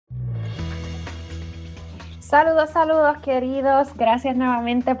Saludos, saludos queridos, gracias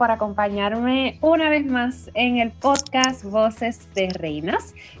nuevamente por acompañarme una vez más en el podcast Voces de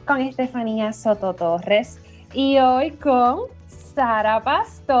Reinas con Estefanía Soto Torres y hoy con Sara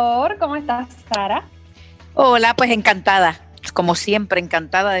Pastor. ¿Cómo estás, Sara? Hola, pues encantada, como siempre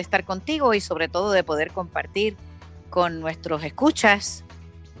encantada de estar contigo y sobre todo de poder compartir con nuestros escuchas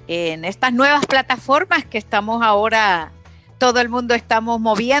en estas nuevas plataformas que estamos ahora. Todo el mundo estamos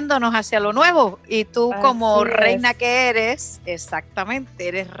moviéndonos hacia lo nuevo y tú como reina que eres, exactamente,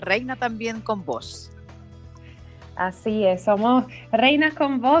 eres reina también con voz. Así es, somos reinas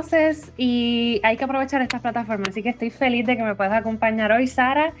con voces y hay que aprovechar estas plataformas, así que estoy feliz de que me puedas acompañar hoy,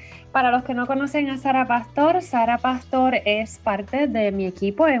 Sara. Para los que no conocen a Sara Pastor es parte de mi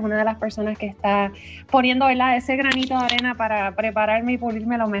equipo, es una de las personas que está poniendo, ¿verdad?, ese granito de arena para prepararme y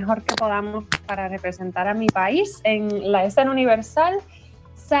pulirme lo mejor que podamos para representar a mi país en la escena universal.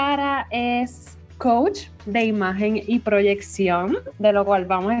 Sara es coach de imagen y proyección, de lo cual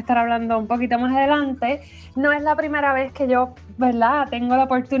vamos a estar hablando un poquito más adelante. No es la primera vez que yo, ¿verdad?, tengo la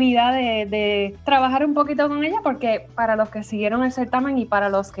oportunidad de trabajar un poquito con ella, porque para los que siguieron el certamen y para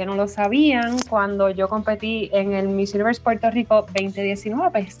los que no lo sabían, cuando yo competí en el Miss Universe Puerto Rico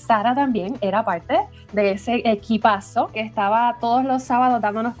 2019, pues Sara también era parte de ese equipazo que estaba todos los sábados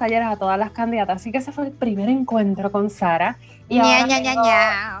dándonos talleres a todas las candidatas. Así que ese fue el primer encuentro con Sara. Y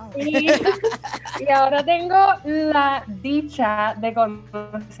ahora tengo la dicha de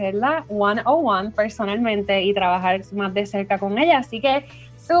conocerla one-on-one personalmente y trabajar más de cerca con ella. Así que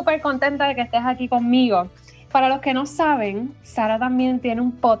súper contenta de que estés aquí conmigo. Para los que no saben, Sara también tiene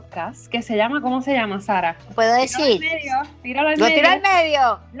un podcast que se llama, ¿cómo se llama, Sara? ¿Puedo decir? Tíralo al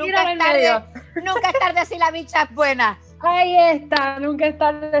medio. Nunca es tarde si la bicha es buena. Ahí está, nunca es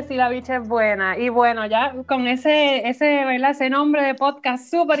tarde si la bicha es buena. Y bueno, ya con ¿verdad?, ese nombre de podcast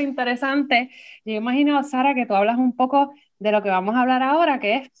súper interesante, yo imagino, Sara, que tú hablas un poco de lo que vamos a hablar ahora,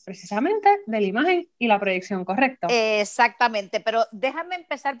 que es precisamente de la imagen y la proyección, ¿correcto? Exactamente, pero déjame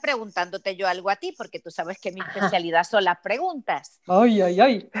empezar preguntándote yo algo a ti, porque tú sabes que mi especialidad son las preguntas.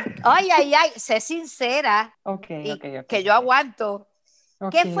 Ay, sé sincera, okay. que yo aguanto.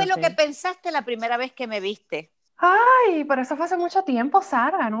 ¿Qué fue lo que pensaste la primera vez que me viste? Ay, pero eso fue hace mucho tiempo,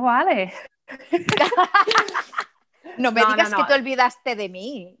 Sara, no vale. No me digas que te olvidaste de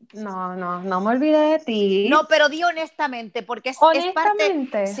mí. No me olvidé de ti. No, pero di honestamente, porque es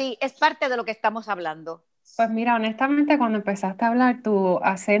parte de lo que estamos hablando. Pues mira, honestamente, cuando empezaste a hablar, tu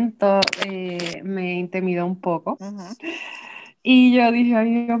acento me intimidó un poco. Uh-huh. Y yo dije,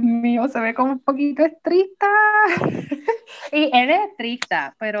 ay, Dios mío, se ve como un poquito estricta. Y eres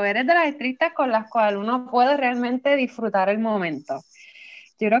estricta, pero eres de las estrictas con las cuales uno puede realmente disfrutar el momento.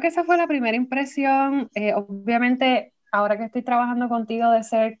 Yo creo que esa fue la primera impresión. Obviamente, ahora que estoy trabajando contigo de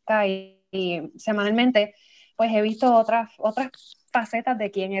cerca y semanalmente, pues he visto otras facetas de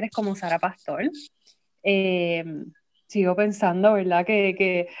quién eres como Sara Pastor. Sigo pensando, ¿verdad?,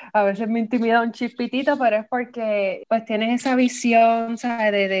 que a veces me intimida un chispitito, pero es porque pues tienes esa visión,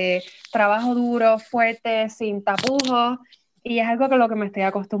 ¿sabes?, de trabajo duro, fuerte, sin tapujos, y es algo que lo que me estoy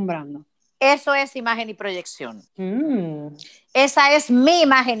acostumbrando. Eso es imagen y proyección. Esa es mi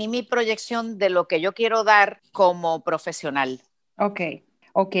imagen y mi proyección de lo que yo quiero dar como profesional. Ok,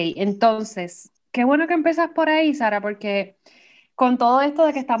 entonces, qué bueno que empezas por ahí, Sara, porque con todo esto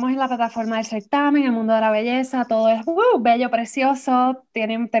de que estamos en la plataforma del certamen, el mundo de la belleza, todo es bello, precioso,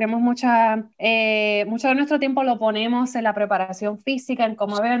 tenemos mucho de nuestro tiempo lo ponemos en la preparación física, en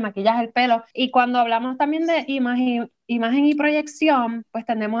cómo ver el maquillaje, el pelo, y cuando hablamos también de imagen y proyección, pues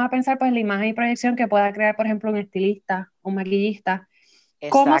tendemos a pensar pues la imagen y proyección que pueda crear, por ejemplo, un estilista, un maquillista.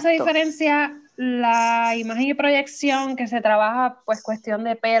 Exacto. ¿Cómo se diferencia la imagen y proyección que se trabaja, pues cuestión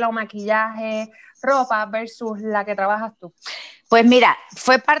de pelo, maquillaje, ropa versus la que trabajas tú? Pues mira,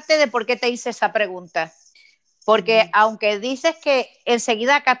 fue parte de por qué te hice esa pregunta. Porque aunque dices que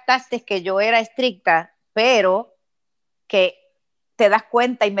enseguida captaste que yo era estricta, pero que te das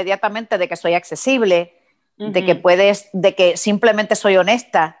cuenta inmediatamente de que soy accesible, de que simplemente soy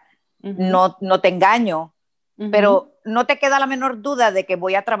honesta, no te engaño, pero no te queda la menor duda de que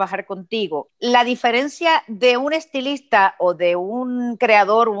voy a trabajar contigo. La diferencia de un estilista o de un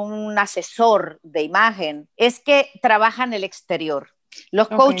creador, un asesor de imagen, es que trabaja en el exterior. Los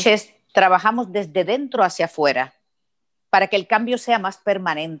coaches trabajamos desde dentro hacia afuera para que el cambio sea más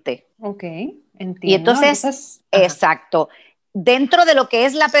permanente. Ok, entiendo. Y entonces exacto. Dentro de lo que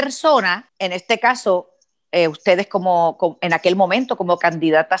es la persona, en este caso, ustedes como en aquel momento como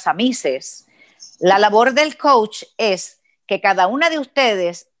candidatas a Misses, la labor del coach es que cada una de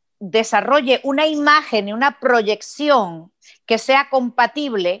ustedes desarrolle una imagen y una proyección que sea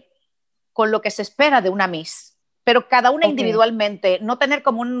compatible con lo que se espera de una Miss, pero cada una individualmente, no tener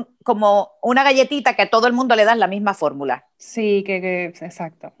como una galletita que a todo el mundo le das la misma fórmula. Sí,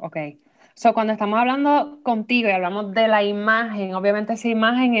 exacto, ok. So, cuando estamos hablando contigo y hablamos de la imagen, obviamente esa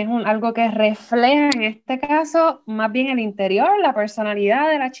imagen es algo que refleja, en este caso, más bien el interior, la personalidad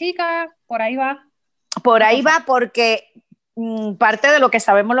de la chica, por ahí va. Por ahí va porque parte de lo que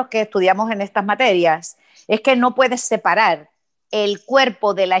sabemos los que estudiamos en estas materias es que no puedes separar el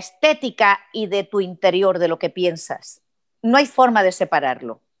cuerpo de la estética y de tu interior, de lo que piensas. No hay forma de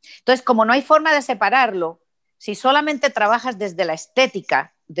separarlo. Entonces, como no hay forma de separarlo, si solamente trabajas desde la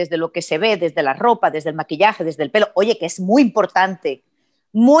estética, desde lo que se ve, desde la ropa, desde el maquillaje, desde el pelo, oye, que es muy importante,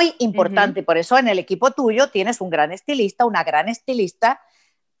 muy importante. Uh-huh. Por eso en el equipo tuyo tienes un gran estilista, una gran estilista.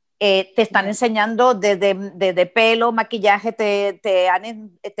 Te están enseñando desde pelo, maquillaje, te han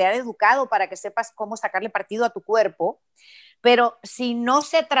educado para que sepas cómo sacarle partido a tu cuerpo. Pero si no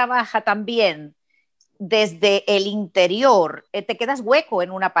se trabaja también desde el interior, te quedas hueco en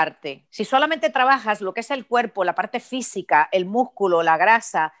una parte. Si solamente trabajas lo que es el cuerpo, la parte física, el músculo, la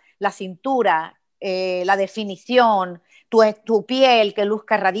grasa, la cintura, la definición, tu piel, que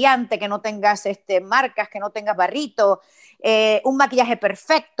luzca radiante, que no tengas marcas, que no tengas barritos, un maquillaje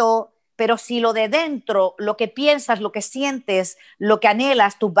perfecto, pero si lo de dentro, lo que piensas, lo que sientes, lo que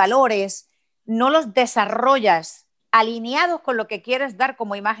anhelas, tus valores, no los desarrollas alineados con lo que quieres dar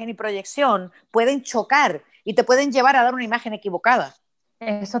como imagen y proyección, pueden chocar y te pueden llevar a dar una imagen equivocada.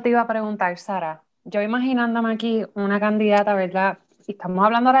 Eso te iba a preguntar, Sara. Yo imaginándome aquí una candidata, ¿verdad? Y estamos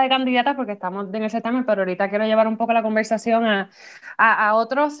hablando ahora de candidatas porque estamos en ese tema, pero ahorita quiero llevar un poco la conversación a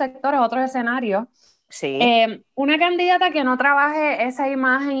otros sectores, a otros escenarios. Sí. Una candidata que no trabaje esa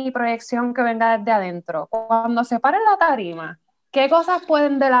imagen y proyección que venga desde adentro. Cuando se para en la tarima, ¿qué cosas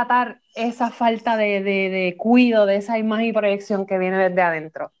pueden delatar esa falta de cuidado de esa imagen y proyección que viene desde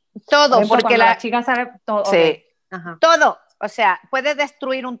adentro? Todo, por ejemplo, porque la chica sabe todo. Sí. Okay. Todo. O sea, puedes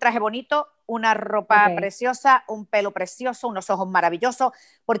destruir un traje bonito, una ropa preciosa, un pelo precioso, unos ojos maravillosos,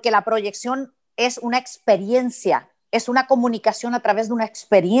 porque la proyección es una experiencia, es una comunicación a través de una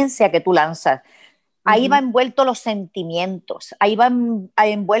experiencia que tú lanzas. Ahí va envuelto los sentimientos, ahí va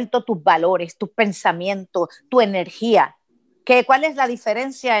envuelto tus valores, tus pensamientos, tu energía. ¿Cuál es la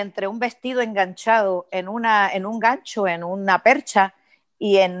diferencia entre un vestido enganchado en un gancho, en una percha,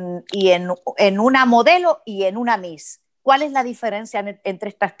 y en una modelo y en una Miss? ¿Cuál es la diferencia entre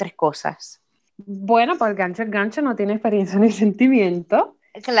estas tres cosas? Bueno, pues el gancho no tiene experiencia ni sentimiento.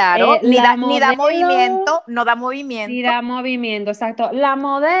 Claro, ni da movimiento, no da movimiento. Ni da movimiento, exacto. La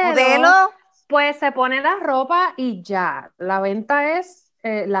modelo pues se pone la ropa y ya. La venta es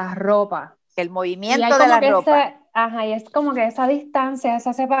la ropa. El movimiento de la ropa. Y es como que esa distancia,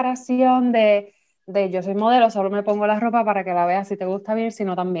 esa separación de yo soy modelo, solo me pongo la ropa para que la veas si te gusta bien, si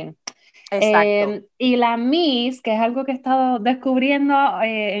no también. Exacto. Y la Miss, que es algo que he estado descubriendo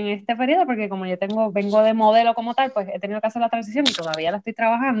en este periodo, porque como yo vengo de modelo como tal, pues he tenido que hacer la transición y todavía la estoy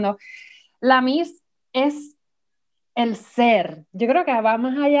trabajando. La Miss es el ser. Yo creo que va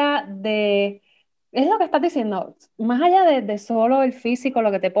más allá de, es lo que estás diciendo, más allá de solo el físico,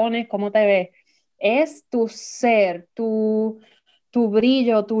 lo que te pones, cómo te ves, es tu ser, tu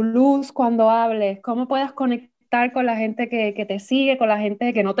brillo, tu luz cuando hables, cómo puedas conectar con la gente que te sigue, con la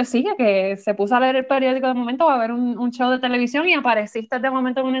gente que no te sigue, que se puso a leer el periódico de momento o a ver un show de televisión y apareciste de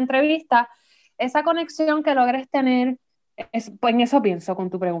momento en una entrevista. Esa conexión que logres tener, pues en eso pienso con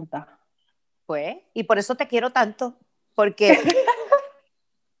tu pregunta. Pues, y por eso te quiero tanto, porque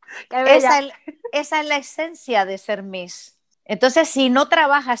esa es la esencia de ser Miss. Entonces, si no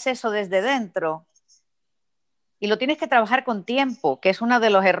trabajas eso desde dentro, y lo tienes que trabajar con tiempo, que es uno de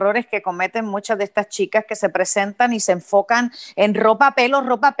los errores que cometen muchas de estas chicas que se presentan y se enfocan en ropa, pelo,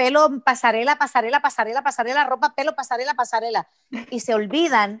 pasarela, ropa, pelo, pasarela, y se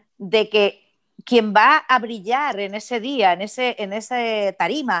olvidan de que quien va a brillar en ese día, en ese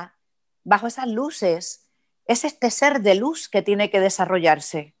tarima, bajo esas luces, es este ser de luz que tiene que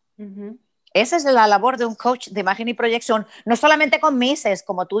desarrollarse. Uh-huh. Esa es la labor de un coach de imagen y proyección, no solamente con Misses,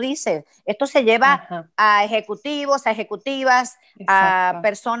 como tú dices. Esto se lleva a ejecutivos, a ejecutivas, a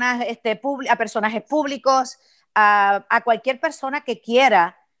personas, a personajes públicos, a cualquier persona que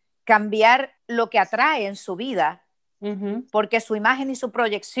quiera cambiar lo que atrae en su vida. Uh-huh. Porque su imagen y su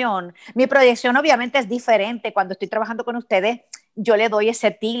proyección, mi proyección obviamente es diferente. Cuando estoy trabajando con ustedes, yo le doy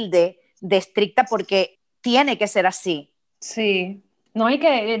ese tilde de estricta porque tiene que ser así. Sí. No, y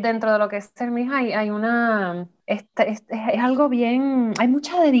que dentro de lo que es ser Miss hay una, es algo bien, hay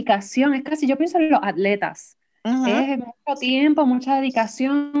mucha dedicación, es casi, yo pienso en los atletas, uh-huh. Es mucho tiempo, mucha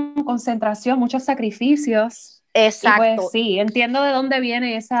dedicación, concentración, muchos sacrificios. Y pues Exacto. sí, entiendo de dónde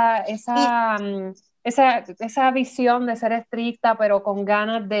viene Y esa visión de ser estricta, pero con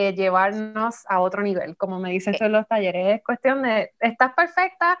ganas de llevarnos a otro nivel. Como me dices tú en los talleres, es cuestión de, estás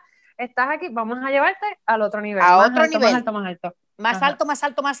perfecta, estás aquí, vamos a llevarte al otro nivel, a más otro alto, más nivel, alto, más alto. más Ajá. alto, más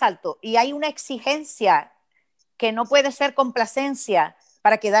alto, más alto. Y hay una exigencia que no puede ser complacencia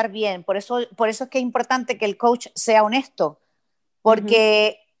para quedar bien. Por eso es que es importante que el coach sea honesto, Ujú,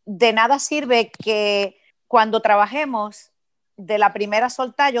 porque de nada sirve que cuando trabajemos de la primera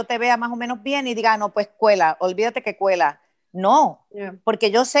solta yo te vea más o menos bien y diga, no, pues cuela, olvídate que cuela. No, yeah.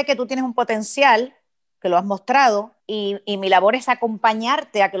 porque yo sé que tú tienes un potencial, que lo has mostrado, y mi labor es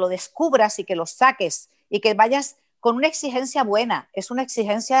acompañarte a que lo descubras y que lo saques y que vayas con una exigencia buena. Es una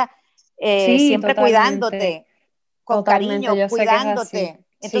exigencia Sí, siempre totalmente, cuidándote, con totalmente, cariño, yo sé que es así. cuidándote.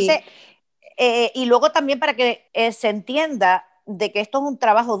 Sí. Entonces, y luego también para que se entienda de que esto es un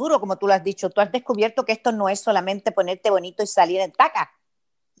trabajo duro, como tú lo has dicho. Tú has descubierto que esto no es solamente ponerte bonito y salir en taca.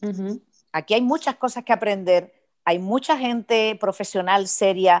 Ujú. Aquí hay muchas cosas que aprender. Hay mucha gente profesional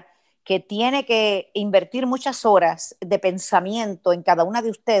seria que tiene que invertir muchas horas de pensamiento en cada una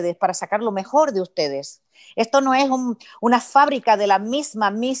de ustedes para sacar lo mejor de ustedes. Esto no es una fábrica de la misma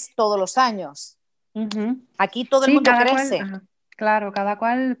Miss todos los años. Ujú. Aquí todo el Sí, mundo cada cual, crece. ajá, claro, cada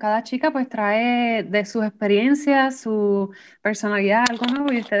cual, cada chica pues trae de sus experiencias, su personalidad, algo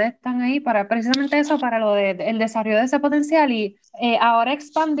nuevo, y ustedes están ahí para precisamente eso, para el desarrollo de ese potencial y ahora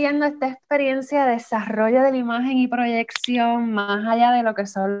expandiendo esta experiencia de desarrollo de la imagen y proyección más allá de lo que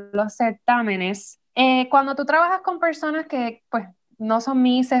son los certámenes. Cuando tú trabajas con personas que pues no son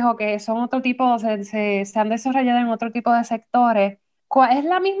mises o que son otro tipo, se han desarrollado en otro tipo de sectores, ¿es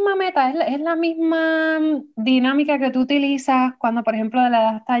la misma meta? Es la misma dinámica que tú utilizas cuando, por ejemplo, le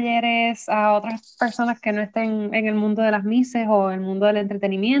das talleres a otras personas que no estén en el mundo de las mises o el mundo del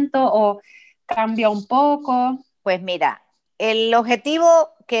entretenimiento? ¿O cambia un poco? Pues mira, el objetivo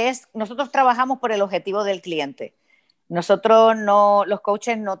que es, nosotros trabajamos por el objetivo del cliente. Nosotros no, los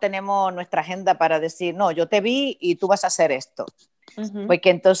coaches no tenemos nuestra agenda para decir, no, yo te vi y tú vas a hacer esto, Ujú,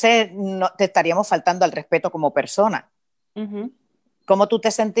 porque entonces no, te estaríamos faltando al respeto como persona. ujú, ¿Cómo tú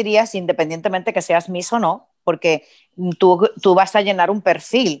te sentirías independientemente que seas Miss o no? Porque tú vas a llenar un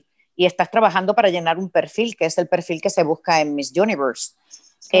perfil y estás trabajando para llenar un perfil, que es el perfil que se busca en Miss Universe.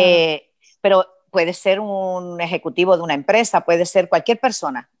 claro. Pero puede ser un ejecutivo de una empresa, puede ser cualquier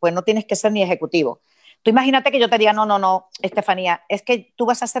persona, pues no tienes que ser ni ejecutivo. Tú imagínate que yo te diga, no, no, no, Estefanía, es que tú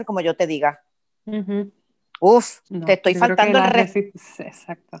vas a hacer como yo te diga. Ujú. Uf, te No, estoy yo creo que faltando el la respeto. resistencia,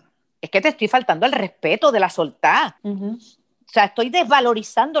 exacto. Es que te estoy faltando el respeto de la soltá. Ujú, O sea, estoy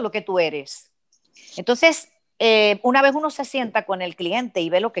desvalorizando lo que tú eres. Entonces, una vez uno se sienta con el cliente y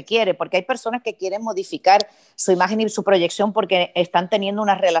ve lo que quiere, porque hay personas que quieren modificar su imagen y su proyección porque están teniendo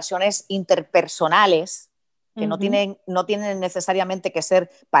unas relaciones interpersonales que ujú, no tienen necesariamente que ser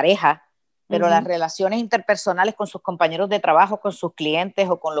pareja, pero las ujú. relaciones interpersonales con sus compañeros de trabajo, con sus clientes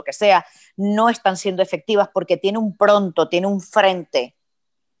o con lo que sea, no están siendo efectivas porque tiene un pronto, tiene un frente,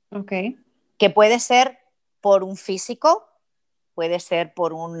 Ok. que puede ser por un físico, puede ser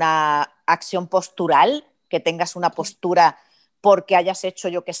por una acción postural, que tengas una postura porque hayas hecho,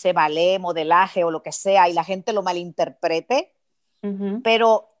 yo que sé, ballet, modelaje o lo que sea, y la gente lo malinterprete, Ujú,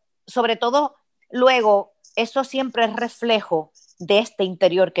 pero sobre todo, luego, eso siempre es reflejo de este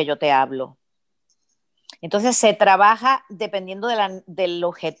interior que yo te hablo. Entonces se trabaja dependiendo del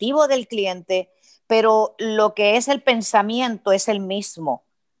objetivo del cliente, pero lo que es el pensamiento es el mismo.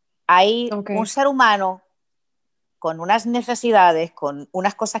 Hay ok. un ser humano con unas necesidades, con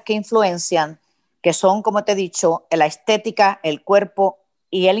unas cosas que influencian, que son, como te he dicho, la estética, el cuerpo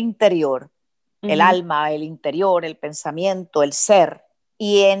y el interior, el Ujú, alma, el interior, el pensamiento, el ser.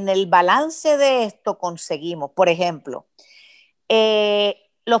 Y en el balance de esto conseguimos, por ejemplo,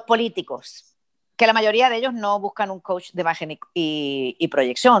 los políticos, que la mayoría de ellos no buscan un coach de imagen y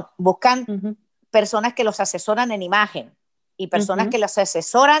proyección, buscan ujú, personas que los asesoran en imagen y personas ujú, que los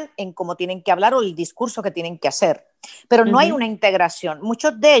asesoran en cómo tienen que hablar o el discurso que tienen que hacer. Pero no hay ujú, una integración.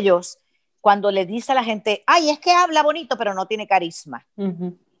 Muchos de ellos, cuando le dice a la gente, ay, es que habla bonito, pero no tiene carisma,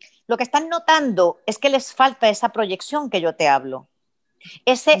 ujú. lo que están notando es que les falta esa proyección que yo te hablo,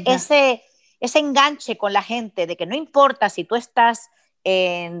 ese, Ya. ese, ese enganche con la gente de que no importa si tú estás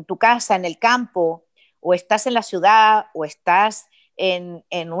en tu casa, en el campo, o estás en la ciudad, o estás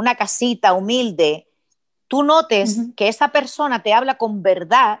en una casita humilde, tú notes Ujú, que esa persona te habla con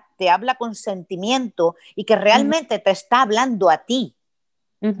verdad, te habla con sentimiento y que ujú, realmente te está hablando a ti.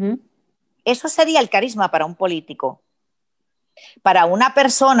 ujú. Eso sería el carisma para un político. Para una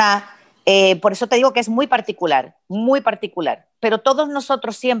persona, por eso te digo que es muy particular, muy particular. Pero todos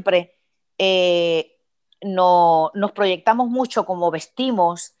nosotros siempre no, nos proyectamos mucho como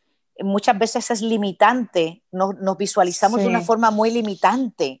vestimos, muchas veces es limitante, nos visualizamos de una Sí. forma muy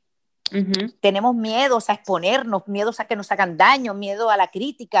limitante. Ujú, Tenemos miedos a exponernos, miedos a que nos hagan daño, miedo a la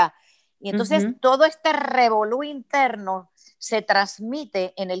crítica. Y entonces ujú. todo este revolú interno se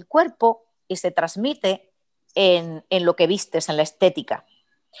transmite en el cuerpo y se transmite en lo que vistes, en la estética.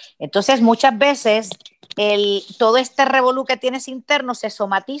 Entonces, muchas veces todo este revolú que tienes interno se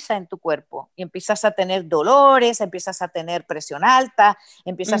somatiza en tu cuerpo y empiezas a tener dolores, empiezas a tener presión alta,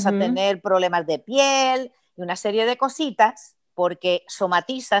 empiezas a Ujú. tener problemas de piel y una serie de cositas porque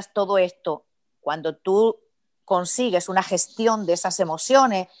somatizas todo esto. Cuando tú consigues una gestión de esas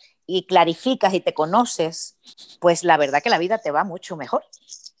emociones y clarificas y te conoces, pues la verdad que la vida te va mucho mejor.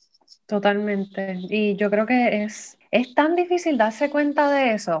 Totalmente. Y yo creo que es tan difícil darse cuenta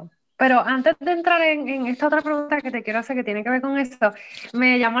de eso. Pero antes de entrar en esta otra pregunta que te quiero hacer que tiene que ver con esto,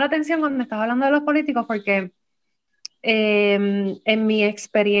 me llamó la atención cuando estabas hablando de los políticos porque en mi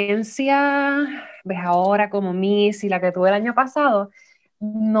experiencia, ves ahora como Miss y la que tuve el año pasado,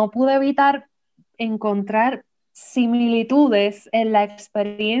 no pude evitar encontrar similitudes en la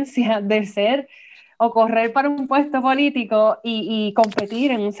experiencia de ser o correr para un puesto político y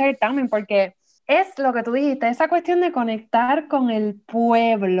competir en un certamen, porque es lo que tú dijiste, esa cuestión de conectar con el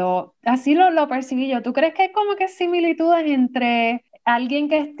pueblo. Así lo percibí yo. ¿Tú crees que hay como que similitudes entre alguien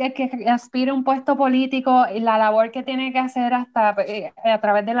que aspira a un puesto político y la labor que tiene que hacer hasta a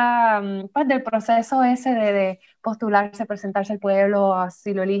través de pues, del proceso ese de postularse, presentarse al pueblo,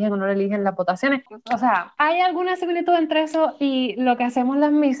 si lo eligen o no lo eligen las votaciones? O sea, ¿hay alguna similitud entre eso y lo que hacemos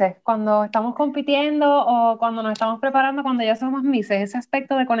las mises cuando estamos compitiendo o cuando nos estamos preparando cuando ya somos mises? Ese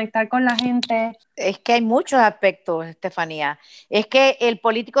aspecto de conectar con la gente. Es que hay muchos aspectos, Estefanía. Es que el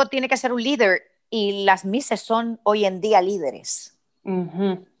político tiene que ser un líder y las mises son hoy en día líderes.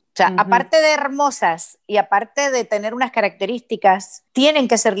 Ujú, O sea, ujú. aparte de hermosas y aparte de tener unas características, tienen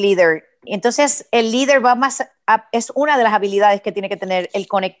que ser líder. Entonces, el líder va más, es una de las habilidades que tiene que tener, el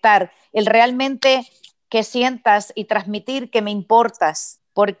conectar, el realmente que sientas y transmitir que me importas,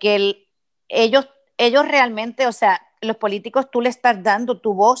 porque ellos realmente, o sea, los políticos tú le estás dando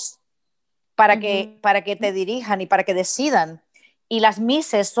tu voz Ujú. para que te dirijan y para que decidan. Y las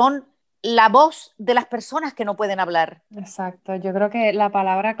mises son la voz de las personas que no pueden hablar. Exacto, yo creo que la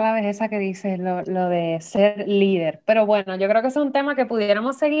palabra clave es esa que dices, lo de ser líder. Pero bueno, yo creo que es un tema que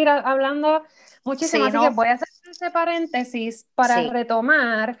pudiéramos seguir hablando muchísimo, Sí, así que ¿no? voy a hacer ese paréntesis para Sí.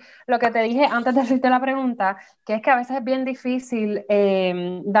 retomar lo que te dije antes de hacerte la pregunta, que es que a veces es bien difícil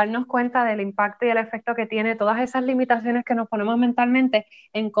darnos cuenta del impacto y el efecto que tiene todas esas limitaciones que nos ponemos mentalmente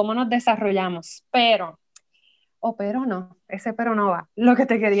en cómo nos desarrollamos. Pero no, ese pero no va. Lo que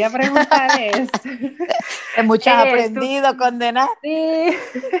te quería preguntar es, Que muchas has tú, aprendido, condenar. sí.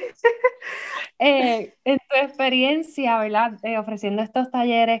 En tu experiencia, ¿verdad? Ofreciendo estos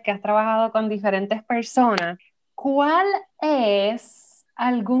talleres que has trabajado con diferentes personas, ¿cuál es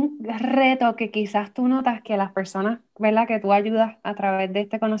algún reto que quizás tú notas que las personas, ¿verdad? Que tú ayudas a través de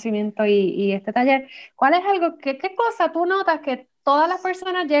este conocimiento y este taller, ¿cuál es algo qué cosa tú notas que todas las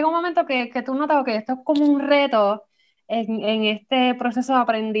personas llega un momento que tú notas que esto es como un reto en este proceso de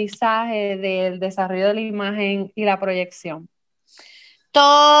aprendizaje del desarrollo de la imagen y la proyección?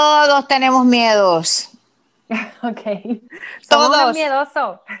 Todos tenemos miedos. Ok. Somos unos Todos,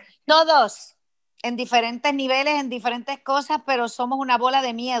 miedosos. todos. En diferentes niveles, en diferentes cosas, pero somos una bola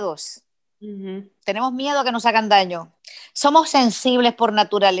de miedos. Ujú, Tenemos miedo a que nos hagan daño. Somos sensibles por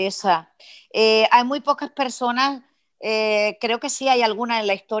naturaleza. Hay muy pocas personas, creo que sí hay alguna en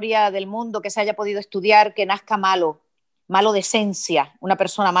la historia del mundo que se haya podido estudiar que nazca malo, malo de esencia, una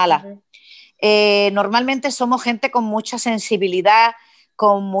persona mala. ujú. Normalmente somos gente con mucha sensibilidad,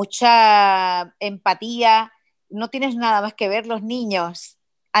 con mucha empatía. No tienes nada más que ver los niños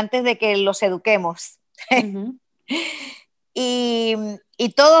antes de que los eduquemos. Ujú, y, y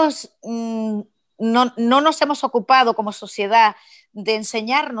todos no nos hemos ocupado como sociedad de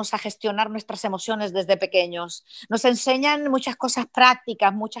enseñarnos a gestionar nuestras emociones desde pequeños. Nos enseñan muchas cosas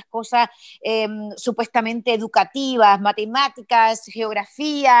prácticas, muchas cosas supuestamente educativas, matemáticas,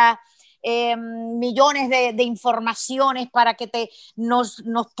 geografía, millones de informaciones para que nos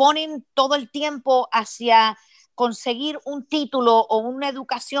ponen todo el tiempo hacia conseguir un título o una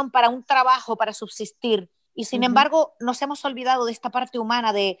educación para un trabajo, para subsistir. Y sin ujú, embargo, nos hemos olvidado de esta parte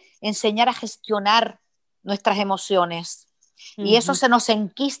humana de enseñar a gestionar nuestras emociones. Y eso ujú, se nos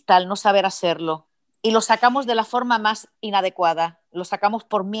enquista al no saber hacerlo. Y lo sacamos de la forma más inadecuada. Lo sacamos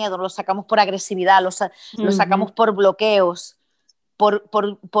por miedo, lo sacamos por agresividad, lo sacamos ujú. por bloqueos,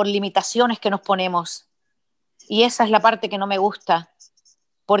 por limitaciones que nos ponemos. Y esa es la parte que no me gusta.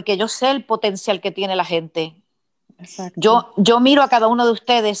 porque yo sé el potencial que tiene la gente. Exacto. Yo miro a cada uno de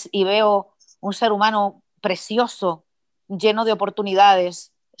ustedes y veo un ser humano precioso, lleno de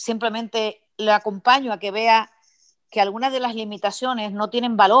oportunidades. Simplemente le acompaño a que vea que algunas de las limitaciones no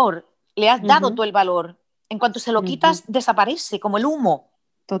tienen valor. Le has dado tú el valor. En cuanto se lo quitas, desaparece como el humo.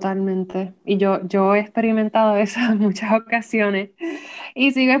 Totalmente. Y yo he experimentado eso en muchas ocasiones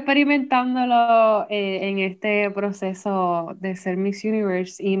y sigo experimentándolo en este proceso de ser Miss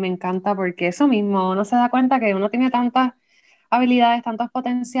Universe y me encanta porque eso mismo, uno se da cuenta que uno tiene tantas habilidades, tantos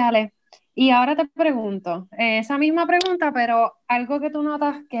potenciales. Y ahora te pregunto, esa misma pregunta, pero algo que tú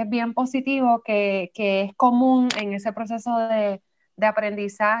notas que es bien positivo, que es común en ese proceso de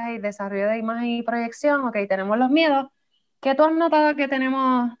aprendizaje y desarrollo de imagen y proyección, ok, tenemos los miedos. ¿Qué tú has notado que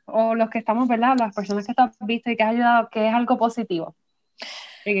tenemos, o los que estamos, ¿verdad? Las personas que tú has visto y que has ayudado, que es algo positivo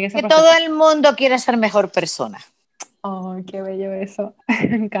en ese Que todo proceso? el mundo quiere ser mejor persona. Ay, qué bello eso.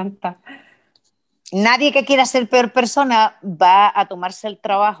 Me encanta. Nadie que quiera ser peor persona va a tomarse el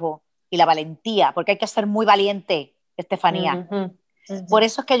trabajo y la valentía, porque hay que ser muy valiente, Estefanía. Ujú, Por ujú.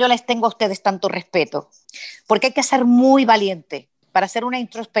 eso es que yo les tengo a ustedes tanto respeto, porque hay que ser muy valiente para hacer una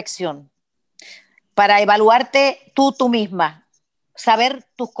introspección, para evaluarte tú misma, saber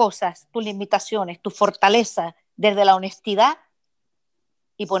tus cosas, tus limitaciones, tu fortaleza desde la honestidad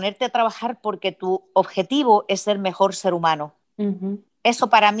y ponerte a trabajar porque tu objetivo es ser mejor ser humano. Ujú. Eso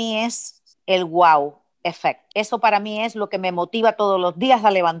para mí es el wow effect. Eso para mí es lo que me motiva todos los días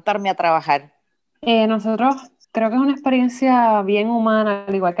a levantarme a trabajar. Nosotros creo que es una experiencia bien humana,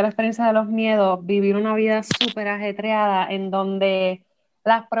 al igual que la experiencia de los miedos, vivir una vida súper ajetreada en donde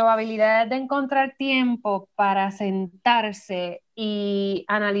las probabilidades de encontrar tiempo para sentarse y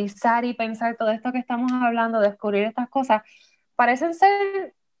analizar y pensar todo esto que estamos hablando, descubrir estas cosas, parecen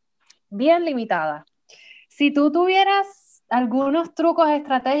ser bien limitadas. Si tú tuvieras algunos trucos,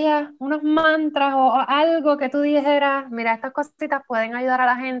 estrategias, unos mantras o algo que tú dijeras, mira, estas cositas pueden ayudar a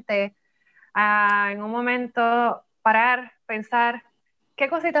la gente a en un momento parar, pensar, ¿qué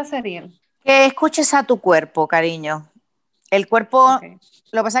cositas serían? Que escuches a tu cuerpo, cariño. El cuerpo, Okay.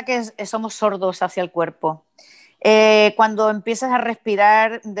 lo que pasa es que somos sordos hacia el cuerpo. Cuando empiezas a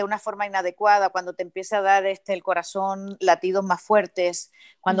respirar de una forma inadecuada, cuando te empieza a dar el corazón latidos más fuertes,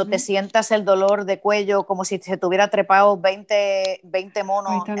 cuando te sientas el dolor de cuello como si se te hubiera trepado 20 Ay,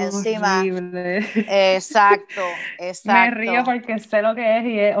 monos tan encima. horrible. Exacto, Me río exacto, porque sé lo que es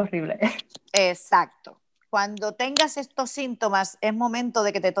y es horrible. exacto. Cuando tengas estos síntomas, es momento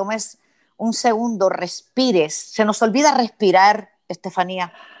de que te tomes un segundo, respires. Se nos olvida respirar,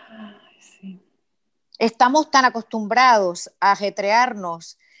 Estefanía. Ay, sí. Estamos tan acostumbrados a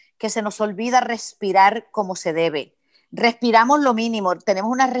ajetrearnos que se nos olvida respirar como se debe. Respiramos lo mínimo,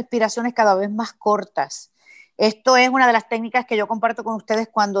 tenemos unas respiraciones cada vez más cortas. Esto es una de las técnicas que yo comparto con ustedes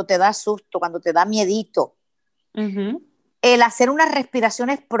cuando te da susto, cuando te da miedito. Ujú. El hacer unas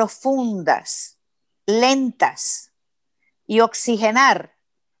respiraciones profundas, lentas y oxigenar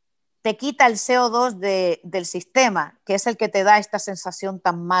te quita el CO2 del sistema, que es el que te da esta sensación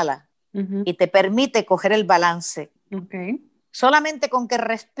tan mala Ujú. y te permite coger el balance. Ok. Solamente con que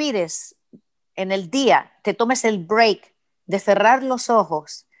respires en el día, te tomes el break de cerrar los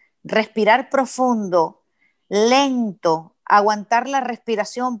ojos, respirar profundo, lento, aguantar la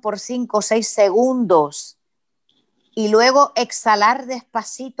respiración por 5 o 6 segundos y luego exhalar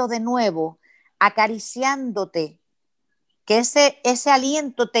despacito de nuevo, acariciándote, que ese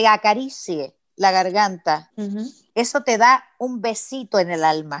aliento te acaricie la garganta. Ujú. Eso te da un besito en el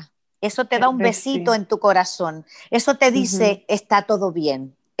alma, eso te da un besito Sí. en tu corazón, eso te Ujú. dice, está todo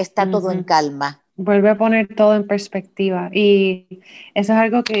bien, está todo en Ujú. calma. Vuelve a poner todo en perspectiva y eso es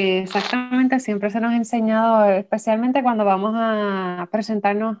algo que exactamente siempre se nos ha enseñado, especialmente cuando vamos a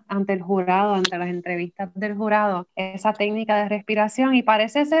presentarnos ante el jurado, ante las entrevistas del jurado, esa técnica de respiración y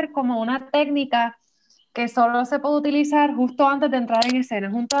parece ser como una técnica que solo se puede utilizar justo antes de entrar en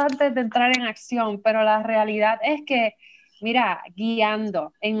escena, justo antes de entrar en acción, pero la realidad es que, mira,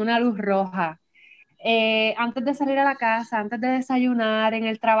 guiando en una luz roja antes de salir a la casa, antes de desayunar, en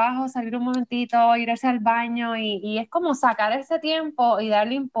el trabajo, salir un momentito, irse al baño y es como sacar ese tiempo y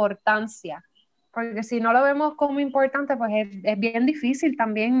darle importancia, porque si no lo vemos como importante, pues es bien difícil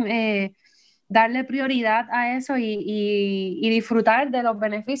también darle prioridad a eso y disfrutar de los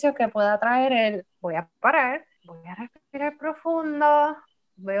beneficios que pueda traer el voy a parar, voy a respirar profundo,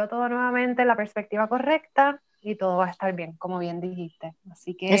 veo todo nuevamente en la perspectiva correcta y todo va a estar bien, como bien dijiste.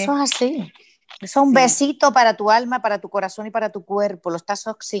 Así Eso que es así. Eso es un sí. besito para tu alma, para tu corazón y para tu cuerpo. Lo estás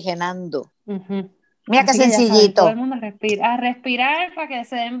oxigenando. Ujú. Mira qué Así que ya saben, todo el sencillito. mundo respira, a respirar para que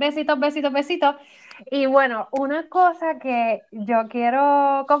se den besitos, besitos, besitos. Y bueno, una cosa que yo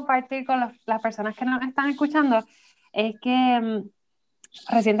quiero compartir con las personas que nos están escuchando es que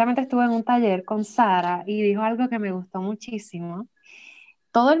recientemente estuve en un taller con Sara y dijo algo que me gustó muchísimo.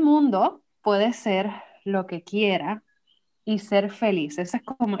 Todo el mundo puede ser lo que quiera y ser feliz. Eso es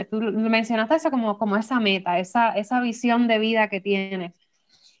como, tú mencionaste eso como esa meta, esa visión de vida que tienes.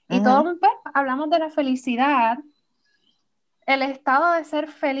 Y todo, Ujú. pues, hablamos de la felicidad, el estado de ser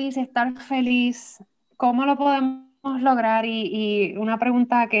feliz, estar feliz, ¿cómo lo podemos lograr? Y una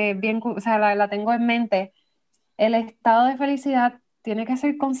pregunta que bien, o sea, la tengo en mente, ¿el estado de felicidad tiene que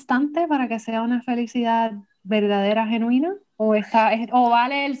ser constante para que sea una felicidad verdadera, genuina? ¿O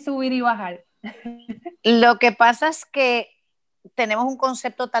vale el subir y bajar? Lo que pasa es que tenemos un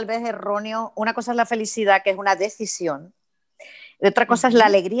concepto tal vez erróneo. Una cosa es la felicidad, que es una decisión, y otra cosa es la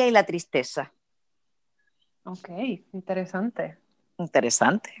Ujú. alegría y la tristeza. Ok, interesante.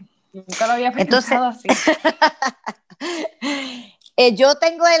 Interesante. Nunca lo había Entonces, pensado así. yo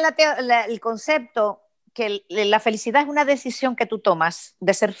tengo el concepto que la felicidad es una decisión que tú tomas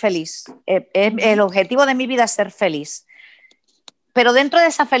de ser feliz. El Ujú, objetivo de mi vida es ser feliz. Pero dentro de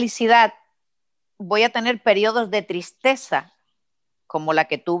esa felicidad voy a tener periodos de tristeza, como la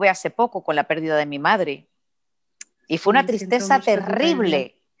que tuve hace poco con la pérdida de mi madre. Y fue una sí, siento tristeza mucho tu pérdida.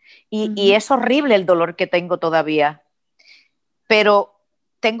 terrible. Y Ujú, es horrible el dolor que tengo todavía. Pero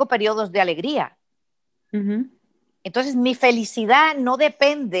tengo periodos de alegría. ujú. Entonces, mi felicidad no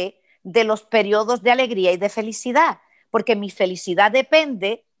depende de los periodos de alegría y de felicidad, porque mi felicidad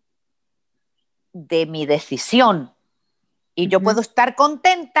depende de mi decisión. Y yo Ujú. puedo estar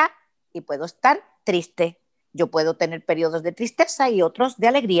contenta y puedo estar triste. Yo puedo tener periodos de tristeza y otros de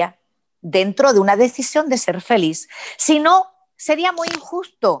alegría dentro de una decisión de ser feliz. Si no, sería muy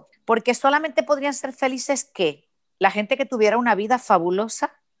injusto, porque solamente podrían ser felices que la gente que tuviera una vida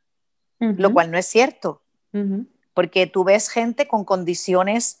fabulosa, lo Ujú, cual no es cierto, ujú, porque tú ves gente con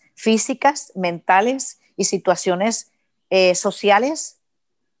condiciones físicas, mentales y situaciones sociales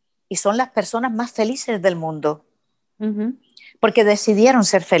y son las personas más felices del mundo, ujú. porque decidieron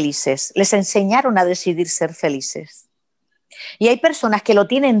ser felices, les enseñaron a decidir ser felices. Y hay personas que lo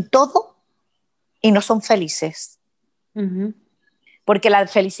tienen todo y no son felices, Ujú. porque la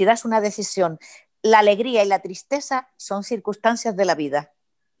felicidad es una decisión. La alegría y la tristeza son circunstancias de la vida,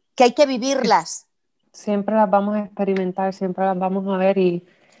 que hay que Es- vivirlas. Siempre las vamos a experimentar, siempre las vamos a ver y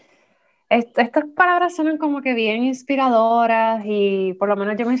estas palabras suenan como que bien inspiradoras y por lo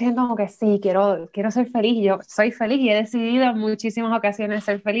menos yo me siento como que sí, quiero ser feliz. Yo soy feliz y he decidido en muchísimas ocasiones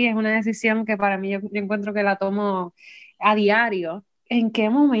ser feliz. Es una decisión que para mí yo encuentro que la tomo a diario. ¿En qué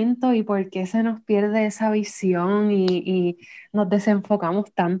momento y por qué se nos pierde esa visión y nos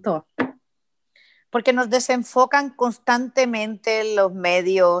desenfocamos tanto? Porque nos desenfocan constantemente los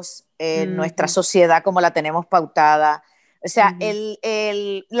medios, nuestra Ujú, sociedad como la tenemos pautada. O sea,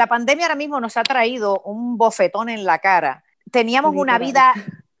 ujú. la pandemia ahora mismo nos ha traído un bofetón en la cara. Teníamos una Literal. vida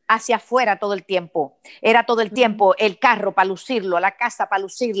hacia afuera todo el tiempo. Era todo el Ujú, tiempo el carro para lucirlo, la casa para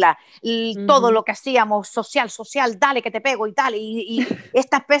lucirla, todo ujú, lo que hacíamos social, dale que te pego y tal. Y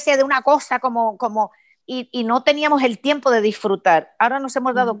esta especie de una cosa y no teníamos el tiempo de disfrutar. Ahora nos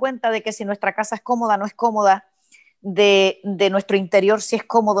hemos dado ujú, cuenta de que si nuestra casa es cómoda, no es cómoda, de nuestro interior si es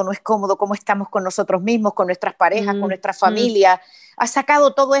cómodo, no es cómodo, cómo estamos con nosotros mismos, con nuestras parejas, con nuestra ujú, familia. Ha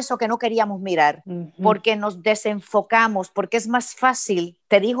sacado todo eso que no queríamos mirar, ujú. porque nos desenfocamos, porque es más fácil,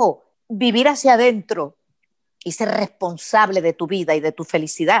 te digo, vivir hacia adentro y ser responsable de tu vida y de tu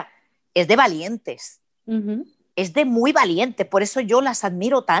felicidad. Es de valientes, Ujú. es de muy valientes, por eso yo las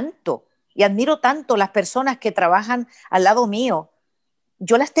admiro tanto y admiro tanto las personas que trabajan al lado mío.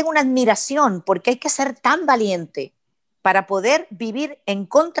 Yo las tengo una admiración porque hay que ser tan valiente para poder vivir en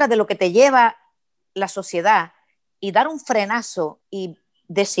contra de lo que te lleva la sociedad y dar un frenazo y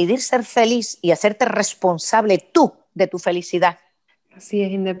decidir ser feliz y hacerte responsable tú de tu felicidad. Así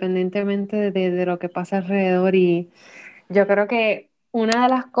es, independientemente de lo que pasa alrededor. Y yo creo que una de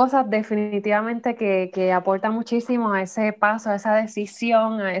las cosas definitivamente que aporta muchísimo a ese paso, a esa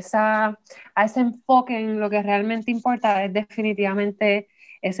decisión, a ese enfoque en lo que realmente importa es definitivamente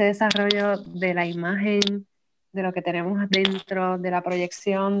ese desarrollo de la imagen, de lo que tenemos adentro, de la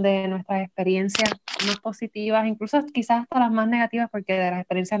proyección de nuestras experiencias más positivas, incluso quizás hasta las más negativas, porque de las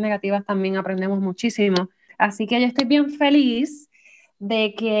experiencias negativas también aprendemos muchísimo. Así que yo estoy bien feliz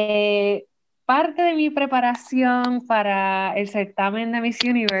de que parte de mi preparación para el certamen de Miss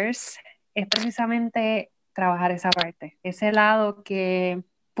Universe es precisamente trabajar esa parte, ese lado que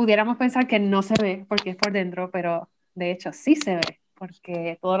pudiéramos pensar que no se ve porque es por dentro, pero de hecho sí se ve.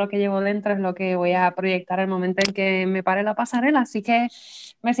 porque todo lo que llevo dentro es lo que voy a proyectar al momento en que me pare la pasarela. Así que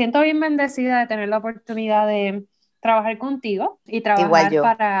me siento bien bendecida de tener la oportunidad de trabajar contigo y Igual trabajar yo.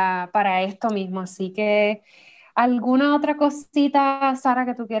 para esto mismo. Así que, ¿alguna otra cosita, Sara,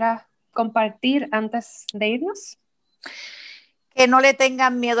 que tú quieras compartir antes de irnos? Que no le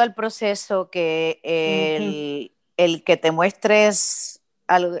tengan miedo al proceso, que Ujú. el que te muestres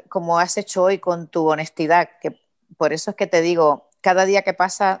como has hecho hoy con tu honestidad, que por eso es que te digo, cada día que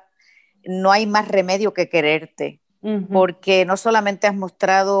pasa no hay más remedio que quererte, Ujú. porque no solamente has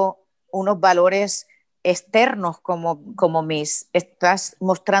mostrado unos valores externos como Miss, estás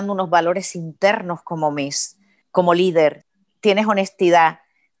mostrando unos valores internos como Miss, como líder. Tienes honestidad,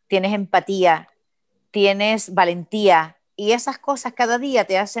 tienes empatía, tienes valentía y esas cosas cada día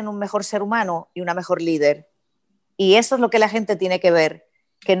te hacen un mejor ser humano y una mejor líder. Y eso es lo que la gente tiene que ver,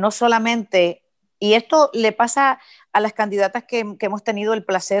 que no solamente, y esto le pasa a las candidatas que hemos tenido el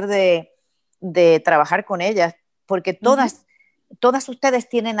placer de trabajar con ellas, porque Ujú. todas ustedes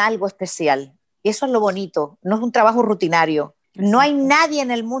tienen algo especial. Y eso es lo bonito, no es un trabajo rutinario. No hay Exacto. nadie en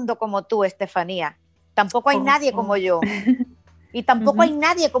el mundo como tú, Estefanía. Tampoco hay Oh, nadie como oh. yo. Y tampoco hay Ujú.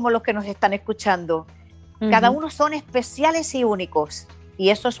 nadie como los que nos están escuchando. Cada Ujú. uno son especiales y únicos. Y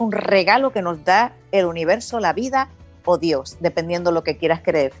eso es un regalo que nos da el universo, la vida o Dios, dependiendo lo que quieras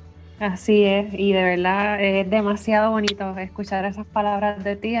creer. Así es, y de verdad es demasiado bonito escuchar esas palabras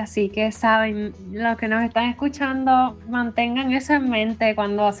de ti, así que saben, los que nos están escuchando, mantengan eso en mente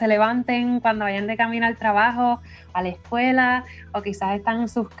cuando se levanten, cuando vayan de camino al trabajo, a la escuela, o quizás están en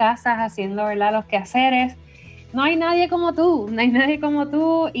sus casas haciendo, ¿verdad?, los quehaceres. No hay nadie como tú, no hay nadie como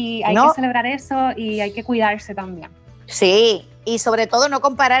tú, y hay que No, celebrar eso y hay que cuidarse también. sí, y sobre todo no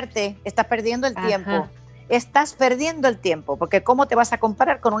compararte, estás perdiendo el tiempo. Ajá. Estás perdiendo el tiempo, porque ¿cómo te vas a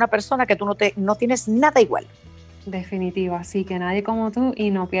comparar con una persona que tú no tienes nada igual? Definitivo, así que nadie como tú y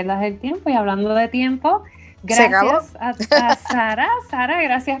no pierdas el tiempo. Y hablando de tiempo, ¿Se acabó? gracias a Sara. Sara,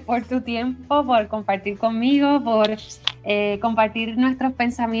 gracias por tu tiempo, por compartir conmigo, por compartir nuestros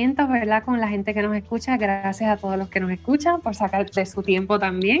pensamientos, ¿verdad? Con la gente que nos escucha. Gracias a todos los que nos escuchan por sacar de su tiempo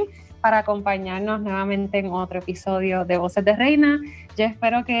también para acompañarnos nuevamente en otro episodio de Voces de Reina. Yo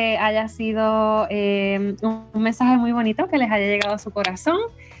espero que haya sido un mensaje muy bonito, que les haya llegado a su corazón.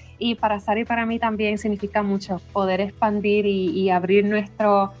 Y para Sara y para mí también significa mucho poder expandir y abrir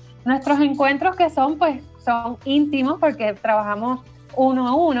nuestros encuentros, que son íntimos porque trabajamos uno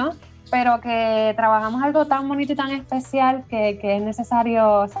a uno, pero que trabajamos algo tan bonito y tan especial que es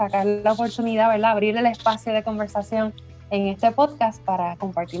necesario sacar la oportunidad, ¿verdad? Abrir el espacio de conversación en este podcast para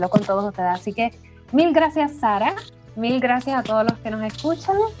compartirlo con todos ustedes. Así que mil gracias, Sara, mil gracias a todos los que nos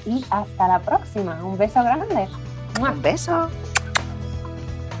escuchan y hasta la próxima. Un beso grande. ¡Mua! Un beso.